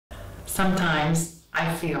Sometimes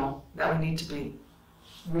I feel that we need to be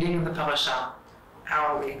reading the parasha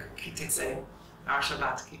our week, Teitzei, our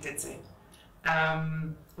Shabbat, Teitzei,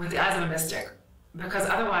 with the eyes of a mystic, because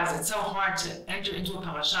otherwise it's so hard to enter into a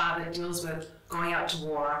parasha that deals with going out to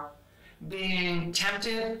war, being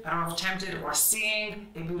tempted, I don't know if tempted, or seeing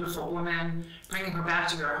a beautiful woman, bringing her back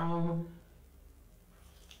to your home.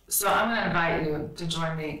 So I'm going to invite you to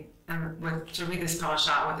join me to read this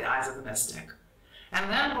parasha with the eyes of the mystic. And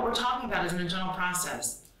then what we're talking about is an internal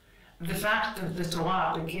process. The fact that the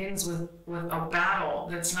Torah begins with a battle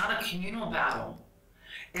that's not a communal battle.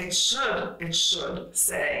 It should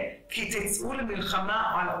say, Ki teitzei lemilchama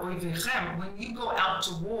al oivechem, when you go out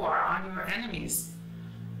to war on your enemies.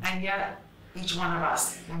 And yet, each one of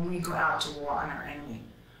us, when we go out to war on our enemy,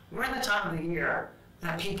 we're in the time of the year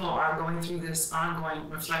that people are going through this ongoing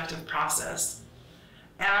reflective process.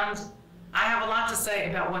 And I have a lot to say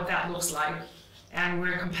about what that looks like and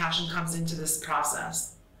where compassion comes into this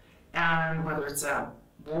process. And whether it's a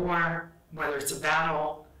war, whether it's a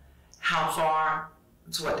battle, how far,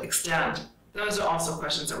 to what extent, those are also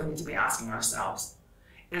questions that we need to be asking ourselves.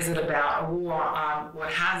 Is it about a war on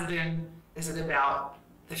what has been? Is it about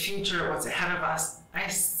the future, what's ahead of us? I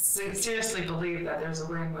seriously believe that there's a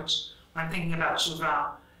way in which, when I'm thinking about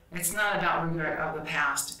teshuvah, it's not about regret of the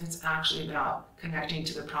past, it's actually about connecting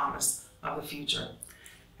to the promise of the future.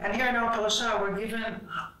 And here in our parasha, we're given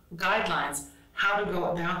guidelines how to go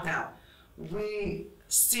about that. We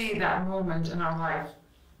see that moment in our life,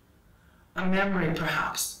 a memory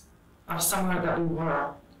perhaps, of somewhere that we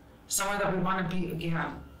were, somewhere that we want to be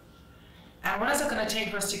again. And what is it going to take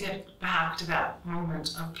for us to get back to that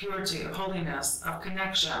moment of purity, of holiness, of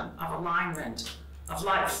connection, of alignment, of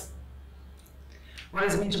life? What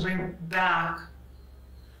does it mean to bring back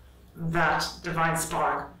that divine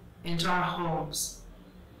spark into our homes?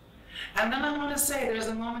 And then I want to say there's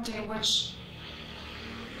a moment in which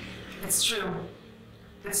it's true.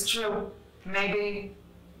 Maybe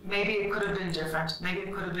it could have been different. Maybe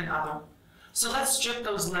it could have been other. So let's strip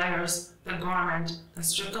those layers, the garment, and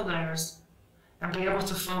strip the layers, and be able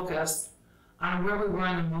to focus on where we were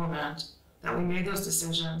in the moment that we made those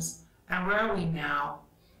decisions, and where are we now,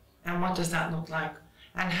 and what does that look like,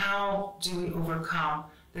 and how do we overcome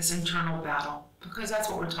this internal battle? Because that's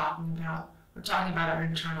what we're talking about. We're talking about our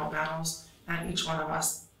internal battles, and each one of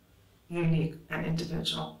us unique and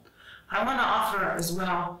individual. I want to offer as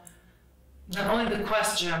well not only the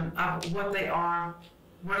question of what they are,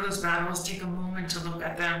 what are those battles, take a moment to look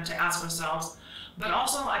at them, to ask ourselves, but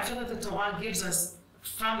also I feel that the Torah gives us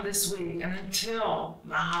from this week and until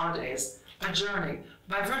the holidays a journey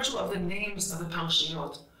by virtue of the names of the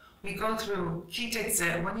parashiyot. We go through Ki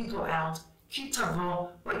Teitzei, when you go out, Ki Tavo,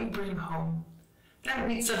 what you bring home. Then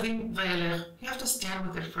Nitzavim Vayelech, you have to stand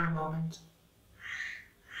with it for a moment.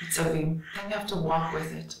 Nitzavim, then you have to walk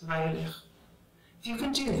with it, Vayelech. If you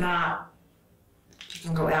can do that, you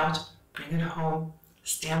can go out, bring it home,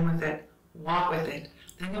 stand with it, walk with it,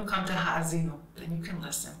 then you'll come to Ha'azinu, then you can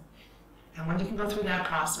listen. And when you can go through that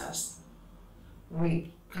process,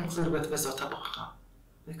 we conclude with V'zot HaBracha.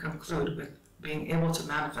 We conclude with being able to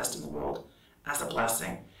manifest in the world as a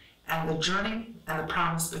blessing. And the journey and the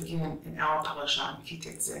promise begin in our parasha, Ki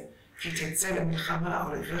Teitzei. Ki teitzei lemilchama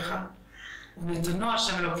al oivecha, u'nitano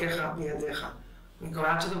Hashem Elokecha biyadecha. We go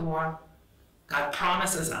out to the war. God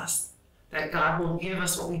promises us that God will give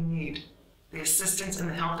us what we need, the assistance and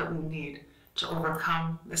the help that we need to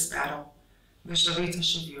overcome this battle. V'shavita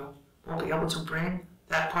Shavua, we'll be able to bring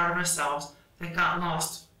that part of ourselves that got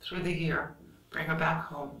lost through the year, bring her back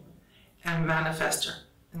home, and manifest her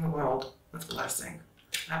in the world with blessing.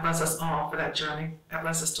 I bless us all for that journey. I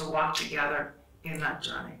bless us to walk together in that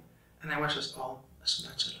journey. And I wish us all a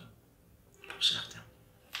Shabbat Shalom. Schechter.